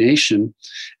Cree Nation,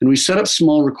 and we set up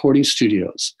small recording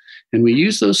studios. And we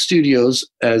use those studios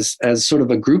as sort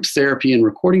of a group therapy and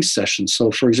recording session.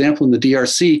 So, for example, in the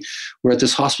DRC, we're at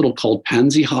this hospital called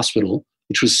Panzi Hospital,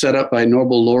 which was set up by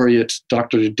Nobel laureate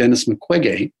Dr. Denis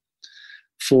Mukwege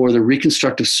for the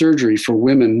reconstructive surgery for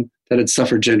women that had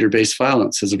suffered gender-based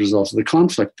violence as a result of the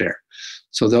conflict there.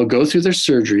 So they'll go through their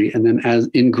surgery, and then as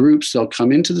in groups, they'll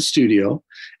come into the studio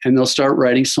and they'll start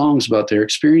writing songs about their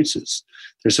experiences.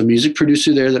 There's a music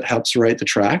producer there that helps write the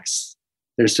tracks.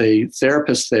 There's a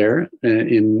therapist there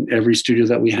in every studio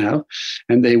that we have,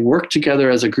 and they work together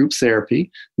as a group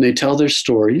therapy, and they tell their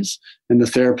stories, and the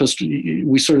therapist,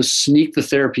 we sort of sneak the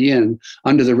therapy in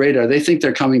under the radar. They think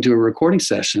they're coming to a recording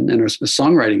session and a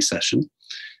songwriting session,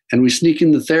 and we sneak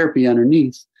in the therapy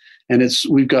underneath. And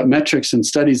we've got metrics and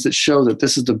studies that show that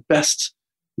this is the best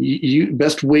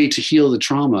way to heal the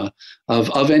trauma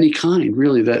of any kind,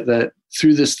 really, that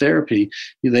through this therapy,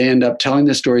 they end up telling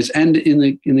their stories. And in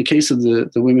the case of the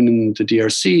women in the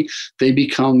DRC, they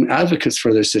become advocates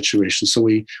for their situation. So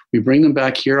we bring them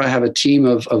back here. I have a team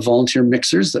of volunteer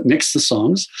mixers that mix the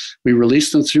songs. We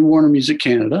release them through Warner Music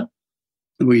Canada.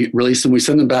 We release them, we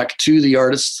send them back to the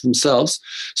artists themselves.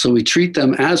 So we treat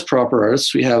them as proper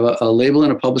artists. We have a label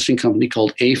and a publishing company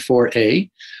called A4A,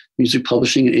 Music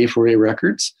Publishing and A4A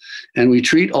Records. And we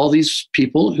treat all these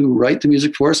people who write the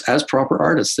music for us as proper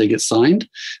artists. They get signed.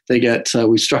 They get,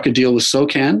 we struck a deal with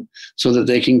SOCAN so that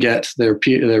they can get their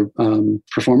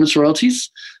performance royalties.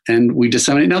 And we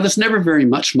disseminate. Now, there's never very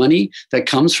much money that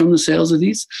comes from the sales of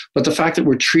these, but the fact that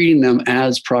we're treating them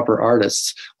as proper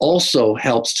artists also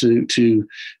helps for the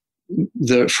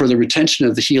retention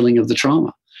of the healing of the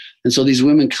trauma. And so these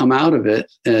women come out of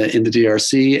it in the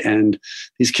DRC, and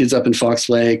these kids up in Fox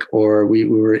Lake, or we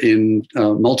were in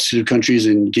a multitude of countries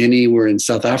in Guinea, we're in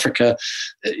South Africa.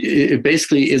 It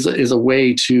basically is a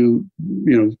way to,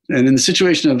 and in the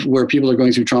situation of where people are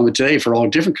going through trauma today for all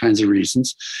different kinds of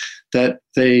reasons, that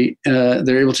they're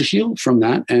able to heal from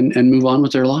that and move on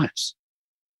with their lives.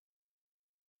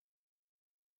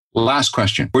 Last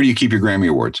question. Where do you keep your Grammy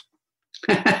Awards?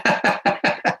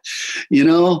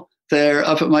 They're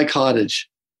up at my cottage.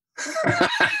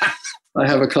 I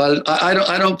have a cottage.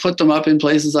 I don't put them up in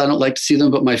places I don't like to see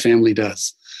them, but my family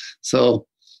does. So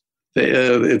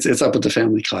it's up at the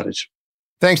family cottage.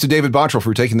 Thanks to David Bottrell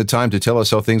for taking the time to tell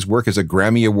us how things work as a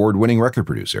Grammy Award-winning record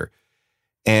producer.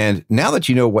 And now that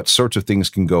you know what sorts of things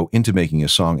can go into making a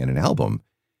song and an album,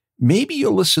 maybe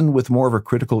you'll listen with more of a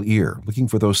critical ear, looking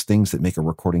for those things that make a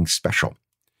recording special.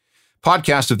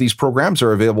 Podcasts of these programs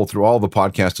are available through all the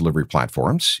podcast delivery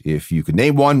platforms. If you could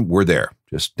name one, we're there.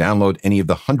 Just download any of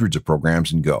the hundreds of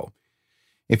programs and go.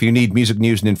 If you need music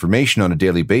news and information on a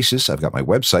daily basis, I've got my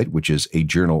website, which is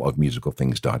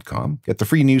ajournalofmusicalthings.com. Get the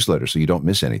free newsletter so you don't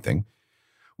miss anything.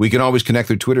 We can always connect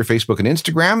through Twitter, Facebook, and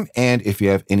Instagram. And if you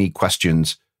have any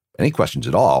questions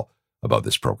at all about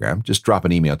this program, just drop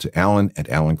an email to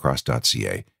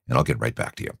alan@alancross.ca, and I'll get right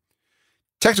back to you.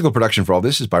 Technical production for all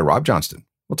this is by Rob Johnston.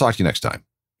 We'll talk to you next time.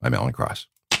 I'm Alan Cross.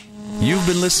 You've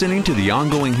been listening to the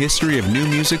Ongoing History of New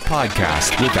Music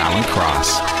podcast with Alan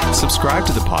Cross. Subscribe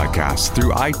to the podcast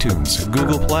through iTunes,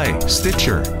 Google Play,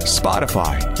 Stitcher,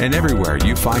 Spotify, and everywhere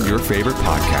you find your favorite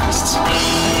podcasts.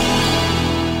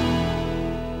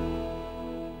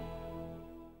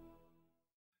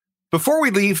 Before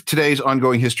we leave today's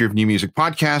Ongoing History of New Music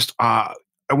podcast, I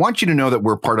want you to know that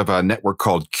we're part of a network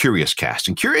called Curious Cast.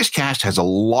 And Curious Cast has a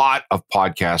lot of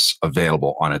podcasts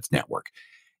available on its network.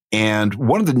 And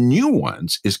one of the new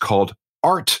ones is called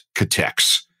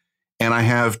Artcatex. And I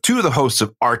have two of the hosts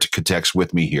of Artcatex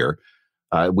with me here.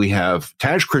 We have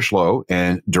Taj Critchlow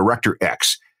and Director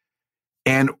X.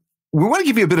 And we want to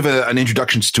give you a bit of an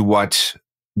introduction to what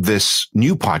this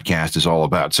new podcast is all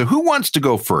about. So who wants to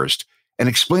go first and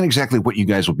explain exactly what you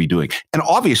guys will be doing? And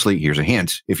obviously, here's a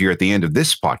hint. If you're at the end of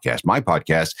this podcast, my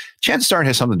podcast, chances are it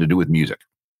has something to do with music.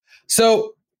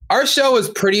 So our show is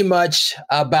pretty much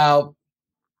about,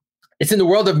 it's in the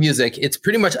world of music. It's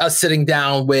pretty much us sitting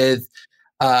down with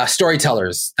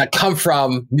storytellers that come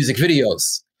from music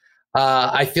videos.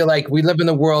 I feel like we live in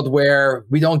a world where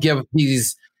we don't give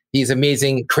these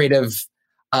amazing creative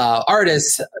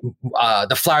artists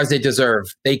the flowers they deserve.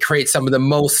 They create some of the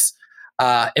most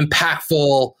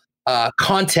impactful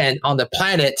content on the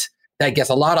planet that gets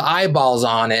a lot of eyeballs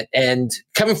on it. And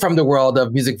coming from the world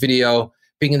of music video,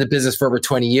 being in the business for over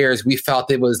 20 years, we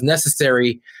felt it was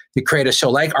necessary to create a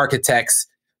show like Architects,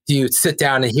 to sit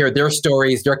down and hear their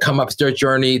stories, their come-ups, their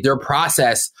journey, their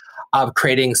process of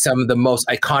creating some of the most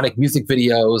iconic music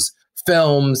videos,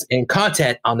 films, and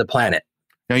content on the planet.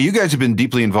 Now, you guys have been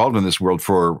deeply involved in this world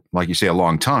for, like you say, a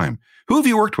long time. Who have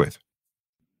you worked with?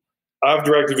 I've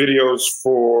directed videos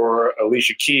for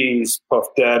Alicia Keys, Puff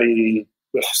Daddy,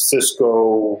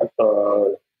 Cisco,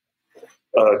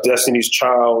 Destiny's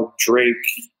Child, Drake,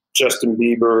 Justin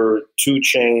Bieber, 2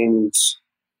 Chainz,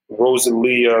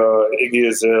 Rosalia, Iggy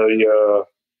Azalea,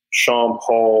 Sean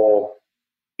Paul,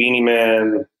 Beanie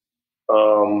Man,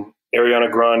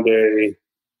 Ariana Grande.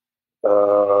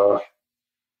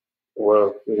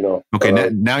 Well, you know. Okay,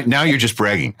 now you're just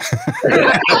bragging.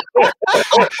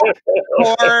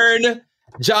 Korn,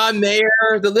 John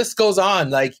Mayer, the list goes on.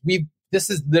 Like this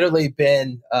has literally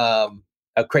been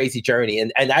a crazy journey,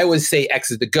 and I always say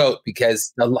X is the GOAT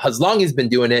because as long as he's been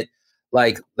doing it,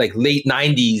 like late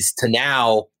 90s to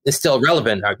now, it's still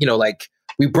relevant. You know, like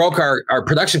we broke our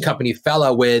production company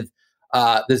Fella with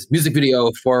this music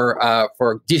video for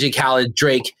DJ Khaled,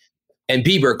 Drake, and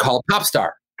Bieber called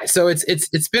Popstar. So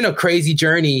it's been a crazy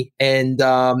journey, and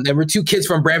we're 2 kids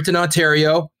from Brampton,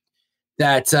 Ontario,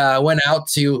 that went out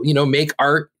to make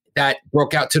art that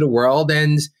broke out to the world,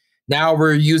 and now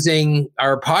we're using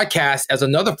our podcast as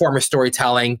another form of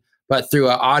storytelling, but through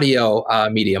an audio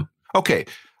medium. Okay,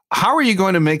 how are you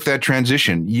going to make that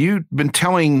transition? You've been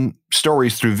telling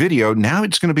stories through video. Now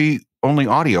it's going to be only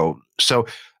audio. So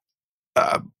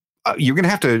you're going to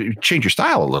have to change your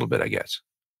style a little bit, I guess.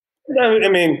 I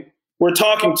mean, we're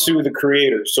talking to the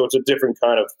creators, so it's a different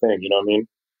kind of thing. You know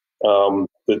what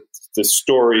I mean? The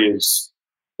story is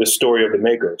the story of the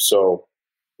maker. So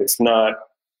it's not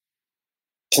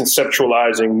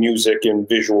conceptualizing music and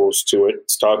visuals to it.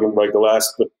 It's talking like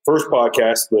the first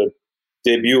podcast, the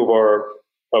debut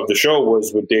of the show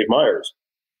was with Dave Meyers,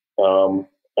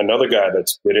 another guy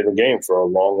that's been in the game for a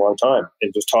long, long time,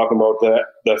 and just talking about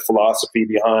that philosophy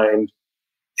behind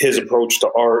his approach to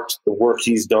art, the work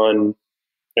he's done,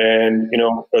 and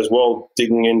as well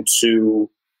digging into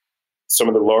some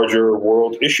of the larger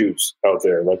world issues out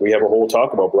there. Like we have a whole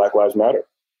talk about Black Lives Matter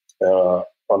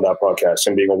on that podcast,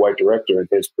 and being a white director and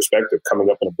his perspective coming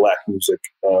up in a Black music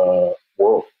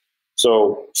world.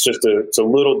 So it's a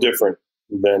little different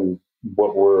than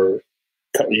what we're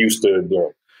used to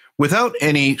doing. Without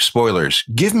any spoilers,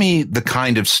 give me the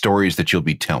kind of stories that you'll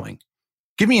be telling.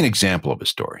 Give me an example of a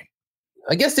story.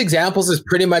 I guess the examples is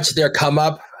pretty much their come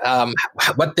up,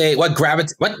 what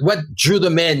drew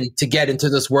them in to get into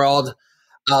this world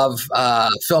of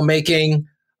filmmaking,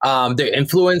 their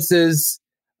influences,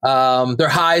 their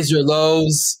highs, their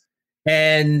lows,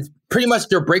 and pretty much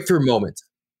their breakthrough moment.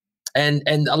 And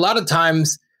a lot of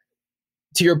times,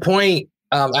 to your point,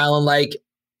 Alan, like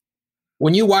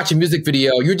when you watch a music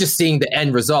video, you're just seeing the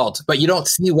end result, but you don't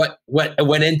see what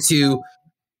went into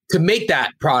to make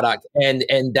that product and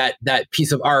that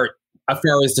piece of art, as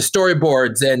far as the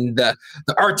storyboards and the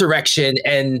art direction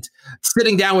and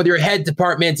sitting down with your head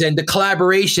department and the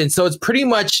collaboration. So it's pretty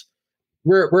much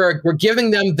we're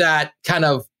giving them that kind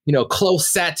of close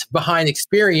set behind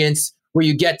experience where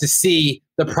you get to see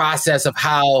the process of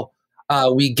how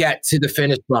we get to the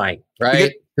finish line,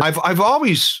 right? I've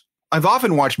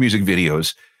often watched music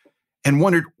videos and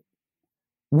wondered,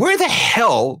 where the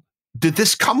hell did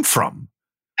this come from?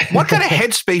 What kind of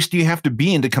headspace do you have to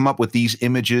be in to come up with these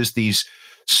images, these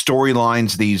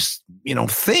storylines, these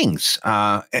things?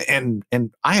 And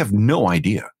I have no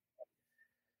idea.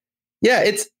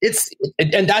 Yeah,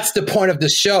 and that's the point of the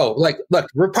show. Like, look,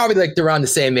 we're probably around the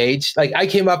same age. Like I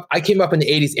came up in the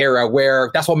 80s era where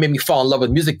that's what made me fall in love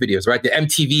with music videos, right? The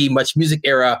MTV Much Music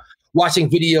era, watching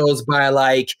videos by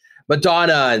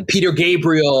Madonna and Peter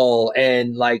Gabriel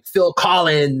and like Phil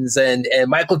Collins and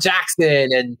Michael Jackson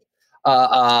and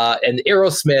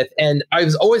Aerosmith. And I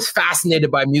was always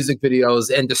fascinated by music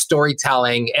videos and the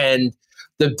storytelling and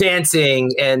the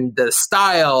dancing and the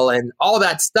style and all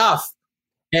that stuff.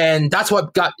 And that's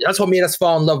what made us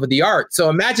fall in love with the art. So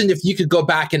imagine if you could go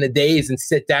back in the days and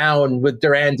sit down with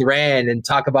Duran Duran and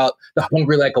talk about the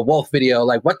Hungry Like a Wolf video.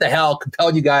 Like, what the hell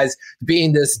compelled you guys to be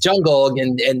in this jungle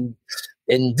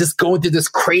and just going through this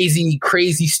crazy,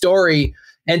 crazy story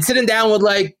and sitting down with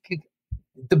like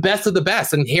the best of the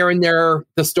best and hearing the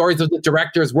stories of the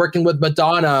directors working with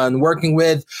Madonna and working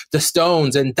with the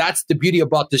Stones. And that's the beauty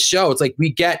about the show. It's like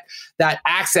we get that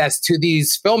access to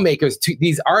these filmmakers, to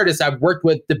these artists. I've worked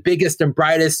with the biggest and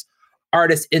brightest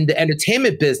artists in the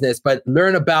entertainment business, but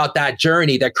learn about that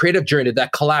journey, that creative journey,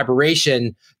 that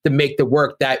collaboration to make the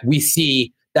work that we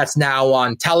see that's now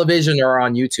on television or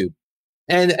on YouTube.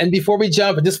 And before we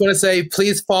jump, I just want to say,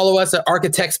 please follow us at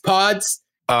Architects Pods.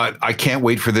 I can't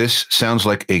wait for this. Sounds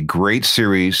like a great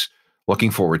series.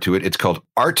 Looking forward to it. It's called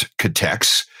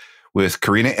Architects with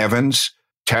Karina Evans,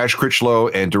 Taj Critchlow,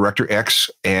 and Director X.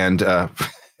 And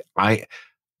I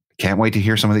can't wait to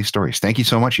hear some of these stories. Thank you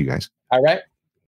so much, you guys. All right.